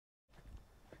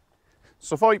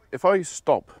So if I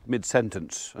stop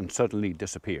mid-sentence and suddenly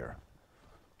disappear,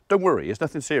 don't worry, it's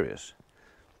nothing serious.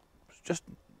 It's just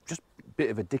a bit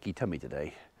of a dicky tummy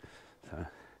today. So,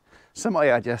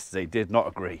 somebody I had yesterday did not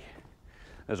agree.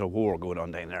 There's a war going on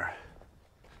down there.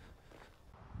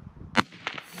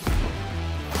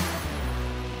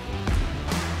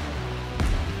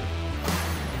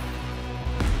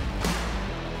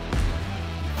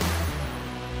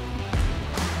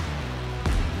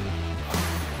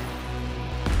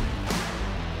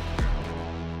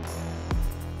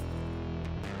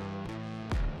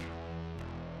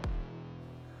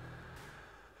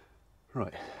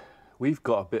 Right, we've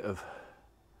got a bit of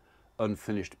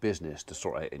unfinished business to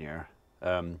sort out in here.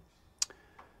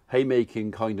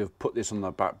 Haymaking kind of put this on the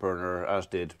back burner, as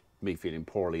did me feeling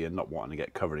poorly and not wanting to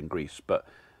get covered in grease. But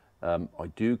I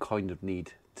do kind of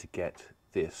need to get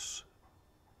this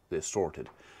sorted.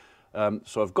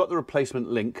 So I've got the replacement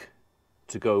link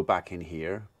to go back in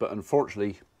here, but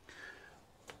unfortunately,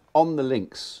 on the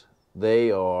links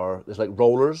there's like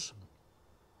rollers.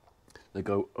 They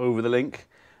go over the link.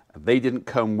 They didn't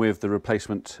come with the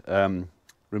replacement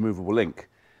removable link.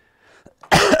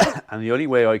 And the only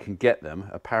way I can get them,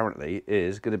 apparently,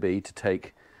 is going to be to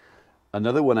take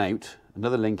another one out,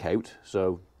 another link out.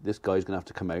 So this guy's going to have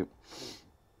to come out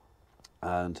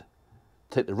and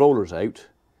take the rollers out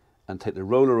and take the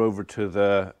roller over to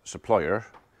the supplier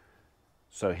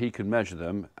so he can measure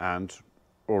them and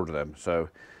order them. So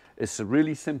it's a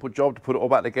really simple job to put it all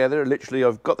back together. Literally,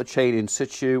 I've got the chain in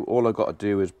situ. All I've got to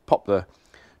do is pop the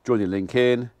joining link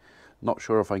in. Not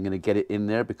sure if I'm going to get it in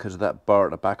there because of that bar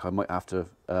at the back. I might have to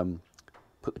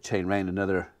put the chain round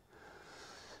another,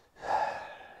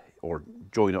 or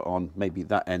join it on maybe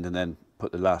that end and then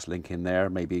put the last link in there.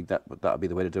 Maybe that'll be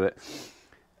the way to do it.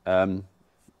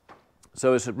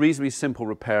 So it's a reasonably simple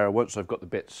repair once I've got the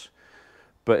bits,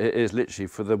 but it is literally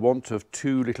for the want of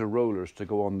two little rollers to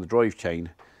go on the drive chain.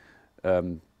 It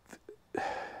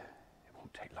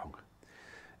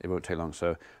won't take long.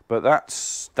 So, but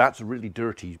that's a really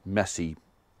dirty, messy,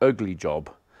 ugly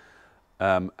job,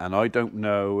 and I don't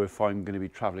know if I'm going to be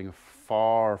travelling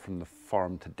far from the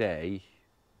farm today,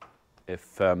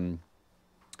 if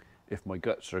my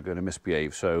guts are going to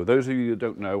misbehave. So those of you who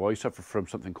don't know, I suffer from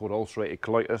something called ulcerative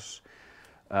colitis,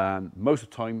 and most of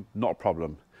the time not a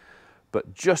problem,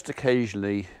 but just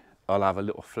occasionally I'll have a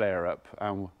little flare up,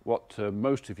 and what to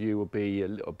most of you will be a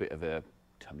little bit of a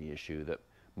tummy issue that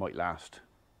might last,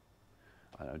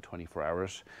 I don't know, 24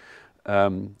 hours.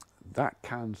 That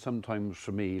can sometimes,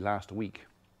 for me, last a week.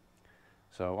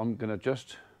 So I'm going to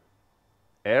just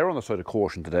err on the side of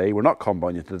caution today. We're not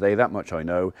combining today, that much I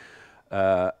know.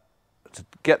 To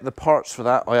get the parts for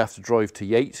that, I have to drive to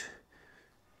Yate.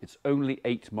 It's only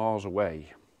 8 miles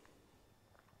away.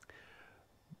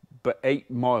 But 8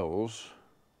 miles,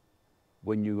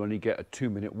 when you only get a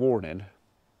 2-minute warning,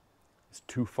 it's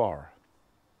too far.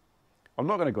 I'm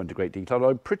not going to go into great detail.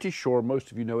 I'm pretty sure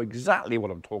most of you know exactly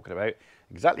what I'm talking about,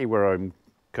 exactly where I'm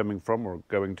coming from or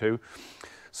going to.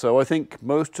 So I think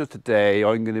most of today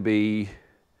I'm going to be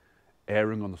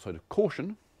erring on the side of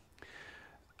caution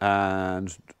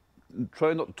and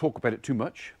try not to talk about it too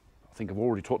much. I think I've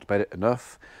already talked about it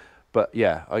enough. But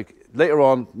yeah, later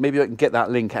on, maybe I can get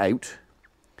that link out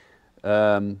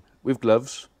with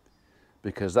gloves,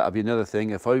 because that'll be another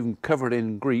thing. If I'm covered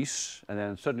in grease and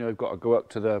then suddenly I've got to go up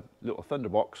to the little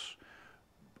thunderbox,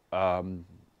 I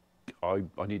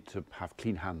need to have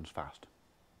clean hands fast.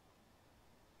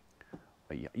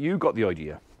 But yeah, you got the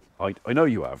idea. I know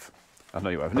you have. I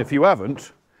know you have. And if you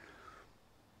haven't,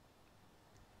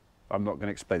 I'm not going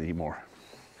to explain anymore.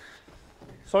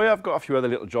 So yeah, I've got a few other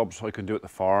little jobs I can do at the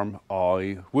farm.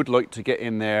 I would like to get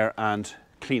in there and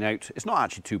clean out. It's not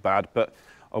actually too bad, but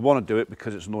I want to do it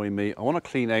because it's annoying me. I want to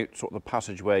clean out sort of the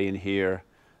passageway in here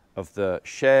of the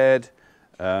shed.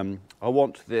 I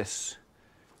want this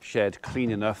shed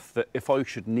clean enough that if I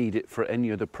should need it for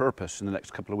any other purpose in the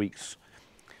next couple of weeks,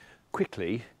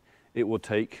 quickly, it will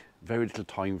take very little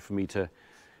time for me to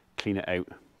clean it out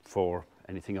for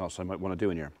anything else I might want to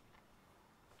do in here.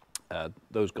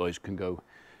 Those guys can go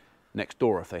next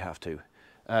door if they have to.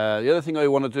 The other thing I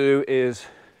want to do is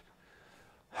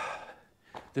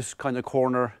this kind of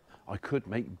corner. I could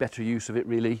make better use of it,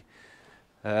 really.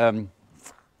 I'm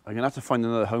going to have to find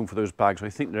another home for those bags. I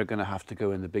think they're going to have to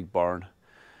go in the big barn.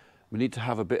 We need to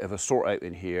have a bit of a sort out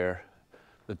in here.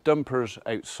 The dumper's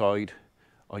outside.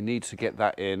 I need to get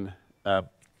that in. I've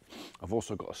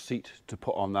also got a seat to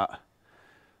put on that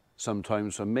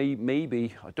sometimes. So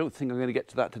maybe, I don't think I'm going to get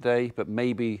to that today, but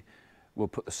maybe we'll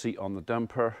put the seat on the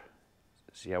dumper.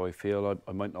 See how I feel.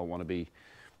 I might not want to be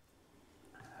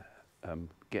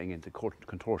getting into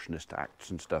contortionist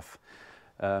acts and stuff.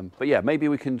 But yeah, maybe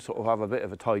we can sort of have a bit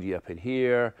of a tidy up in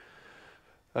here.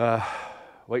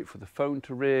 Wait for the phone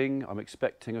to ring. I'm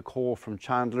expecting a call from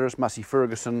Chandler's, Massey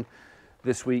Ferguson,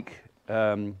 this week.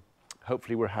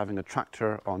 Hopefully we're having a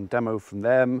tractor on demo from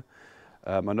them.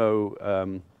 I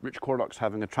know Rich Corlock's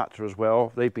having a tractor as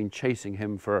well. They've been chasing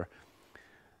him for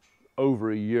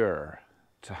over a year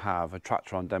to have a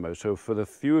tractor on demo. So for the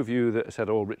few of you that said,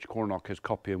 oh, Rich Corlock is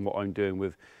copying what I'm doing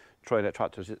with Trinet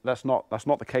tractors, that's not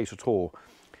the case at all.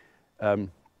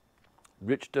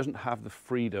 Rich doesn't have the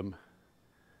freedom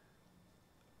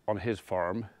on his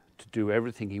farm to do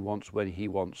everything he wants when he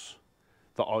wants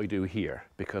that I do here,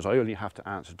 because I only have to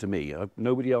answer to me.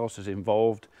 Nobody else is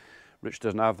involved. Rich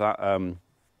doesn't have that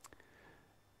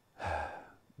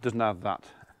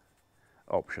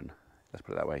option. Let's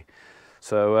put it that way.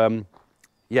 So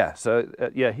yeah,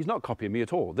 he's not copying me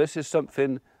at all. This is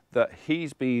something that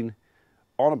he's been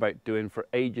on about doing for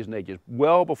ages and ages.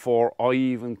 Well before I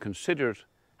even considered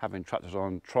having tractors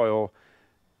on trial,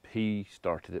 he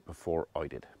started it before I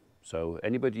did. So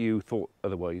anybody who thought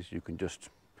otherwise, you can just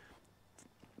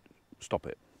stop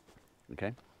it.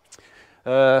 Okay.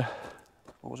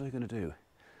 What was I going to do?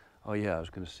 Oh yeah, I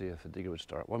was going to see if the digger would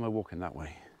start. Why am I walking that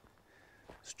way?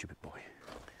 Stupid boy.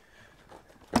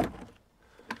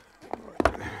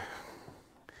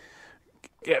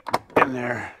 Get in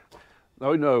there. I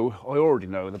already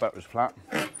know the battery's flat.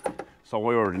 So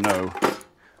I already know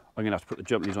I'm going to have to put the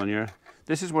jump leads on here.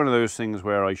 This is one of those things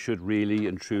where I should really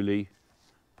and truly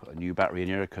put a new battery in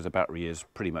here, because the battery is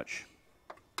pretty much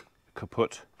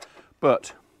kaput.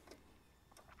 But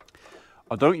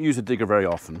I don't use a digger very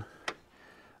often,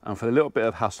 and for the little bit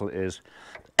of hassle it is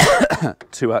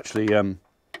to actually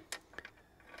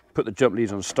put the jump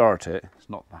leads on and start it, it's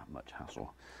not that much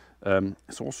hassle.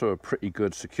 It's also a pretty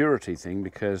good security thing,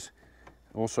 because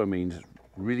it also means it's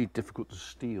really difficult to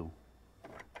steal.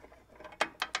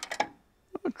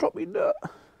 Oh, drop me nut.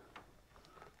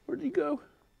 Where did he go?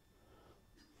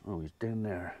 Oh, he's down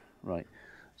there. Right,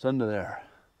 it's under there.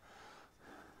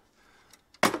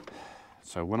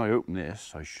 So when I open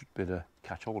this, I should be able to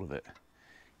catch hold of it,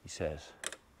 he says.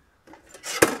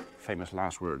 Famous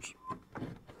last words.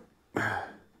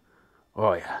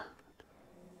 Oh yeah.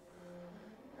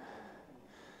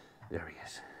 There he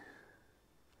is.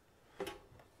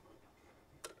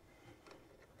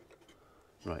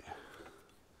 Right.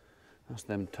 That's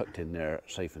them tucked in there,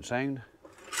 safe and sound.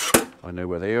 I know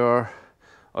where they are.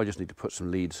 I just need to put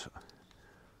some leads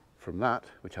from that,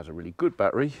 which has a really good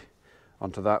battery,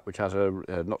 onto that, which has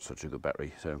a not such a good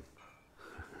battery. So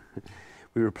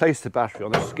we replaced the battery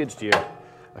on the skid steer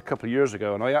a couple of years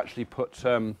ago, and I actually put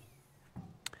a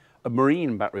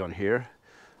marine battery on here.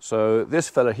 So this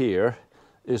fella here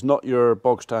is not your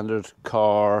bog standard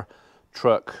car,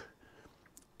 truck,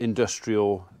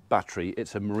 industrial battery.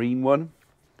 It's a marine one.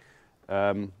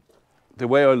 The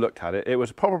way I looked at it, it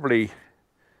was probably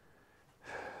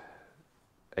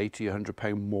 80, 100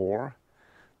 pound more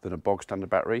than a bog standard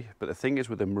battery. But the thing is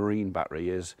with a marine battery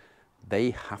is they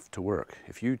have to work.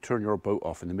 If you turn your boat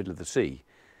off in the middle of the sea,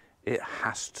 it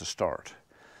has to start.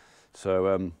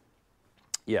 So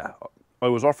yeah, I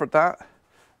was offered that.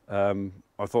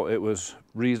 I thought it was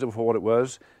reasonable for what it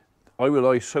was. I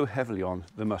rely so heavily on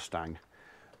the Mustang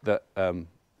that,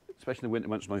 especially in the winter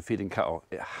months when I'm feeding cattle,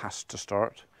 it has to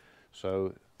start.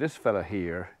 So this fella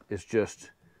here is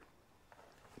just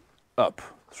up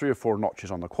 3 or 4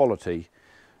 notches on the quality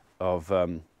of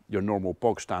your normal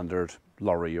bog standard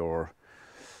lorry or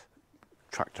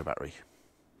tractor battery,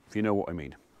 if you know what I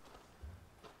mean.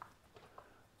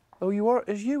 Oh, you are?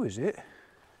 Is you, is it?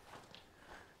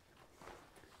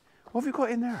 What have you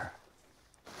got in there?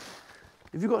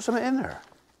 Have you got something in there?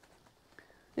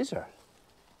 Is there?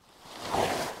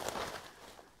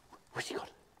 Where's he gone?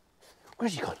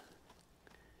 Where's he gone?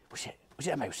 Was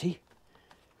it a mousey?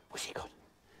 Where's he gone?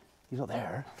 He's not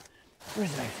there.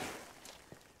 Where's the mousey?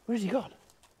 Where's he gone?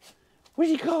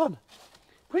 Where's he gone?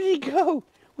 Where did he go?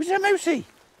 Was it a mousey?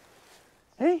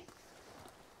 Hey?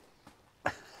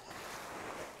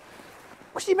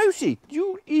 Where's the mousey?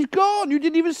 He's gone. You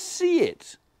didn't even see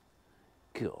it.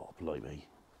 God, blimey.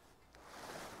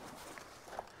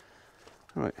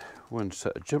 Right, one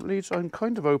set of jump leads. I'm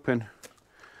kind of hoping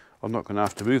I'm not going to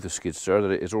have to move the skid steer, that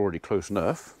it is already close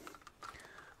enough.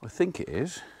 I think it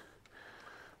is.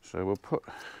 So we'll put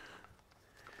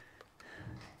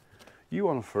you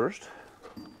on first.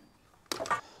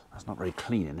 That's not very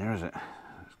clean in there, is it?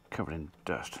 It's covered in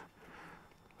dust.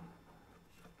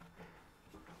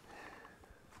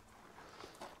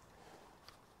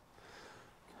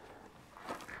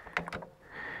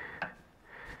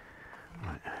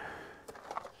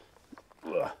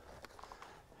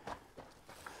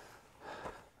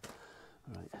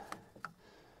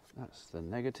 That's the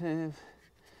negative.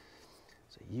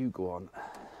 So you go on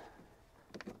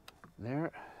there.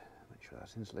 Make sure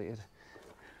that's insulated.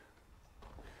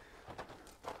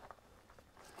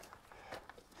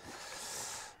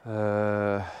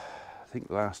 I think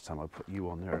last time I put you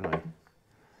on there, didn't I?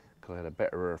 Because I had a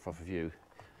better earth off of you.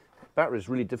 Battery is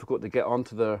really difficult to get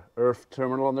onto the earth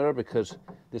terminal on there because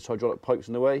this hydraulic pipe's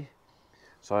in the way.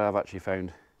 So I have actually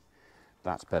found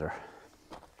that's better.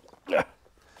 Yeah.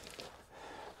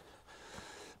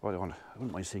 Well, I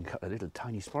wouldn't mind seeing a couple of little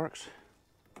tiny sparks.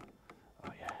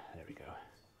 Oh yeah, there we go.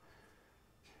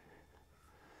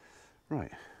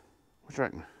 Right, what do you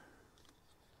reckon?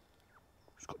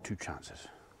 It's got 2 chances.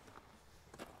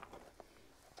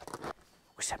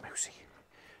 Where's that mousey?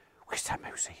 Where's that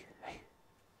mousey? Hey.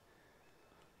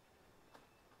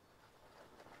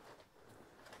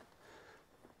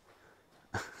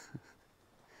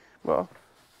 Well,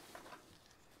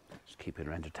 just keeping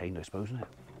her entertained, I suppose, isn't it?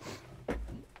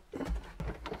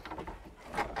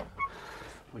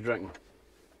 What do you reckon?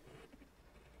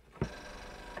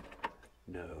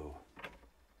 No.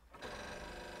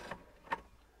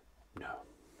 No.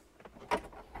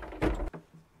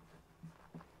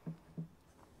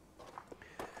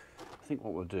 I think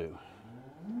what we'll do,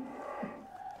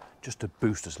 just to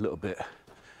boost us a little bit,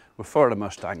 we'll fire the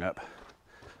Mustang up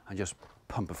and just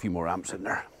pump a few more amps in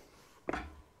there.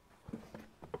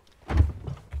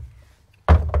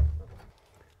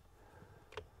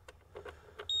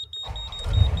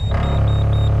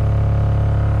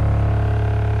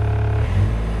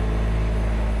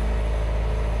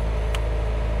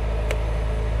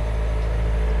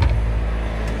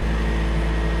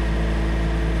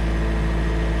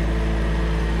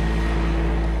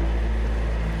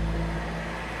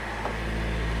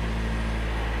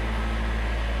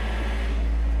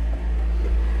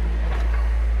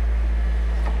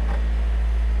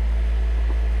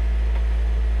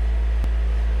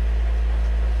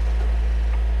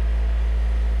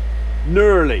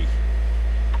 Nearly.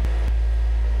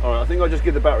 Alright, I think I'll just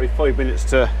give the battery 5 minutes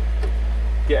to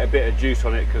get a bit of juice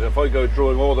on it, because if I go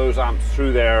drawing all those amps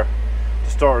through there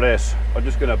to start this, I'm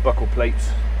just going to buckle plates.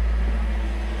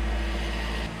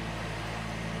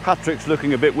 Patrick's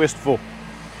looking a bit wistful.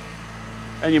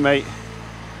 And you, mate.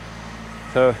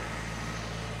 So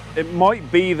it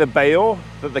might be the bale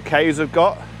that the cows have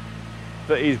got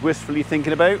that he's wistfully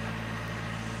thinking about,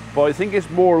 but I think it's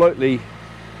more likely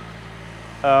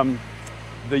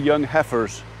the young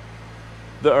heifers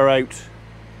that are out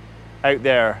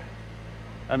there.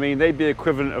 I mean, they'd be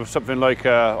equivalent of something like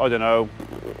I don't know,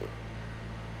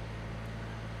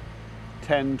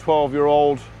 10,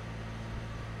 12-year-old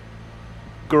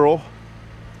girl,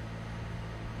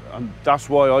 and that's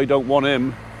why I don't want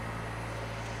him.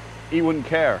 He wouldn't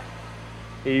care.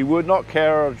 He would not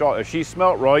care if she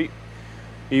smelt right.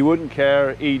 He wouldn't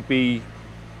care. He'd be,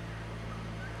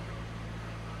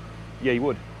 yeah, he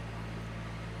would.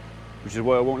 Which is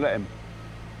why I won't let him.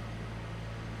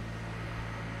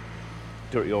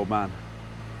 Dirty old man.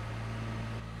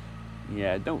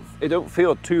 Yeah, it don't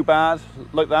feel too bad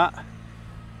like that,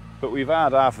 but we've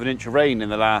had half an inch of rain in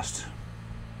the last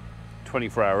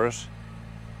 24 hours.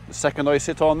 The second I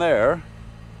sit on there,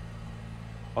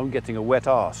 I'm getting a wet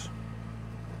arse.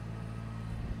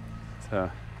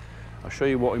 So I'll show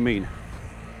you what I mean.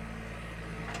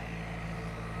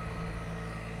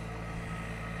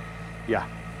 Yeah.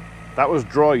 That was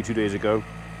dry 2 days ago.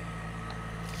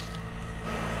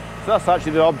 So that's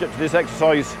actually the object of this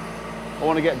exercise. I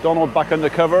want to get Donald back under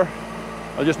cover.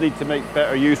 I just need to make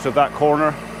better use of that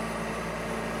corner.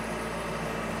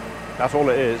 That's all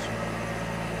it is.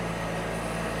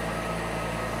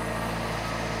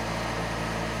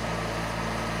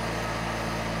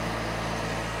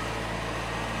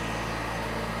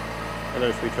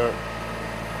 Hello, sweetheart.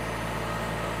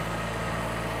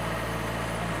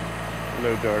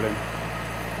 Hello, darling.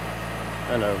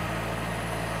 Hello.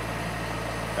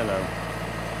 Hello.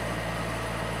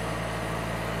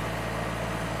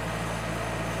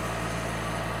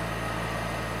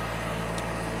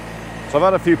 So I've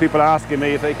had a few people asking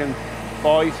me if they can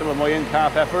buy some of my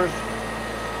in-calf heifers,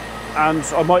 and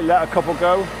I might let a couple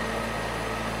go,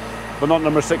 but not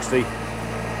number 60.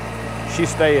 She's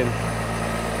staying.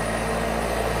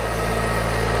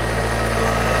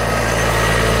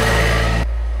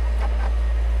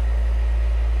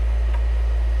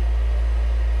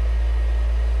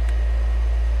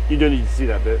 You don't need to see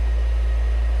that bit.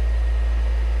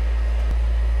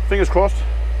 Fingers crossed.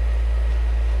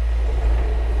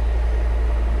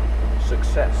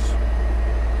 Success.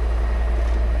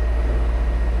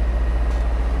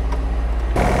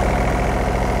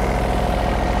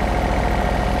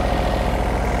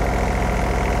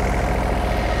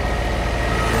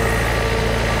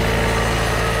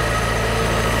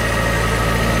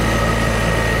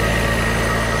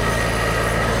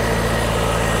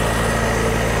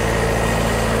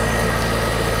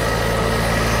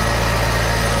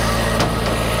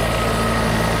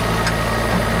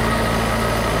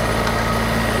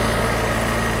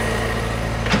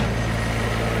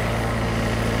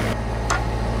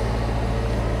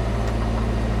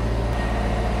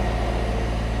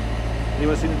 You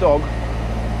want to see the dog?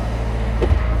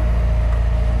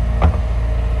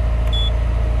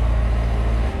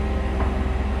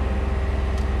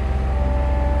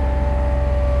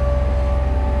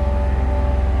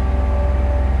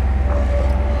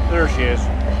 There she is.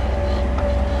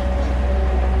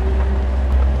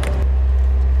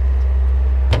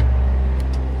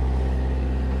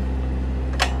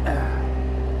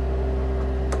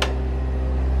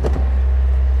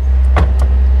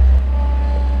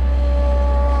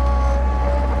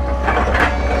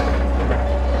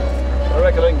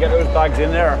 Get those bags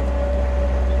in there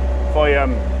if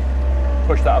I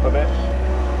push that up a bit.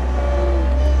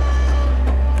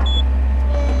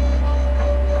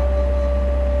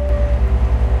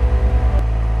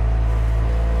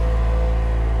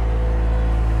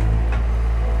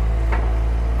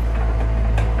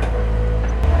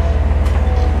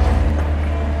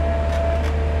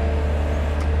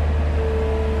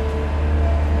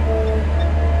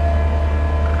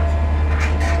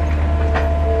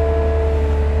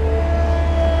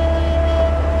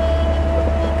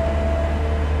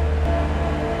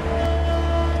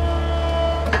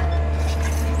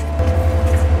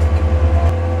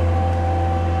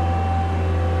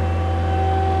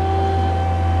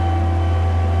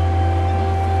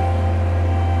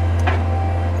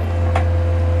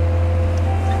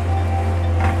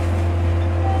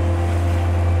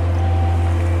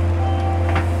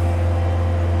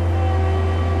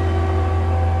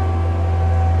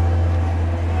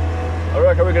 I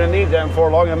reckon we're going to need them for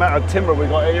long, the amount of timber we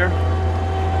got in here.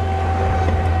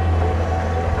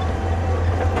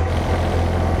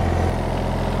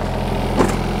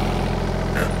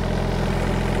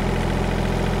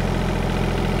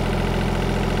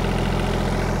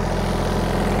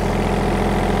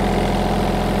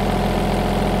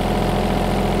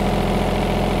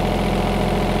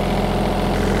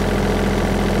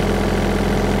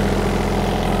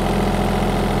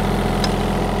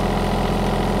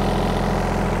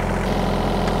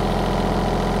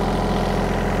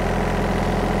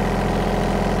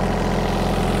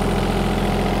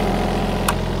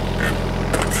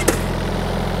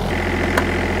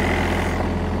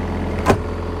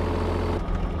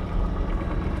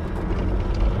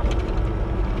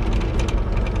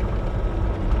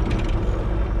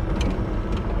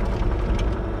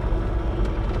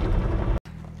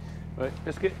 Right,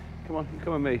 Biscuit, come on, you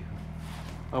come with me.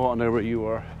 I want to know where you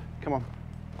are. Come on.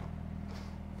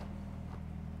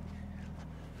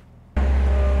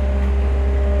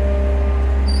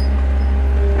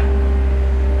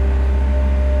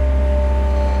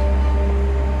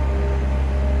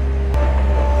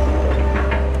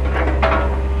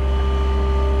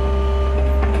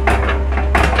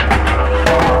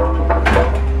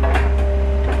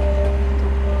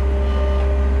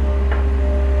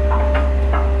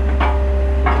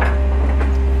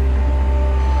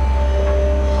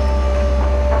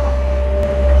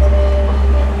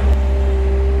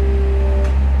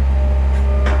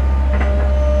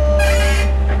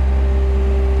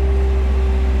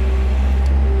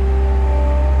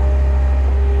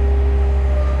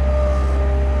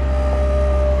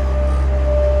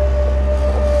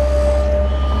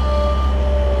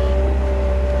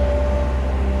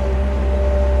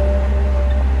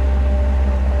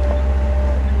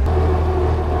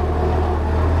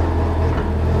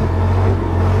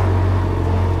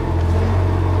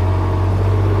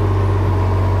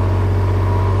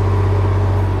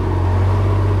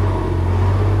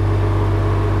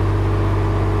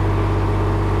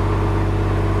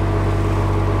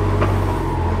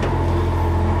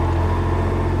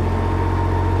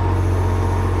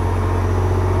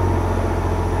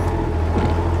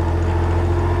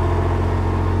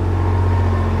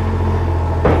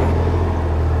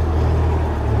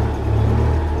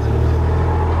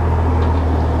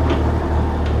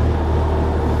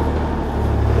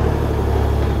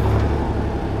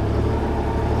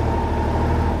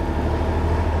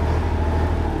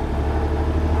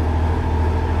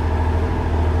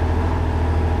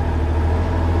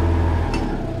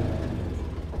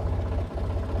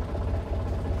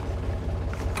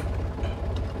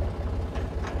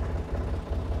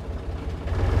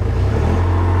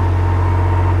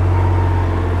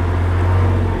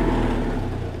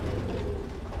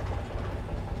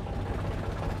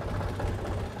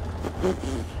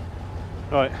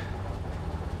 Right.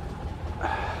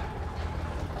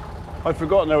 I'd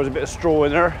forgotten there was a bit of straw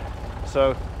in there,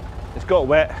 so it's got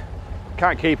wet,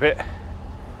 can't keep it.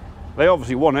 They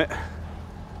obviously want it,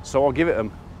 so I'll give it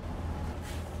them.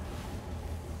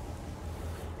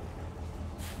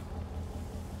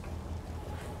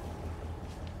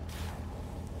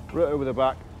 Right over the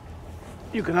back.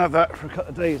 you can have that for a couple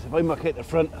of days. If I muck it at the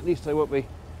front, at least I won't be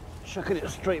chucking it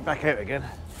straight back out again.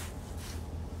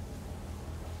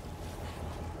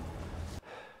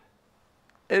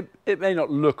 It may not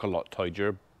look a lot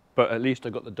tidier, but at least I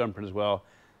got the dumper as well,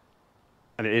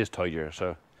 and it is tidier.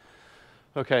 So,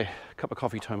 okay, cup of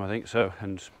coffee time, I think. So,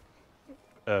 and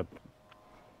a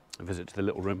visit to the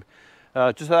little room.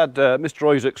 Just had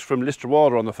Mr. Isaacs from Lister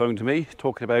Water on the phone to me,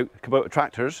 talking about Kubota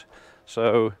tractors.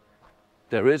 So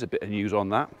there is a bit of news on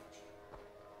that.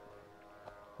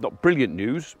 Not brilliant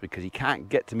news, because he can't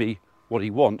get to me what he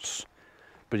wants,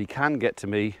 but he can get to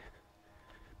me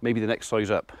maybe the next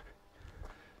size up,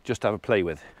 just to have a play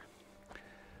with.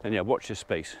 And yeah, watch this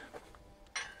space.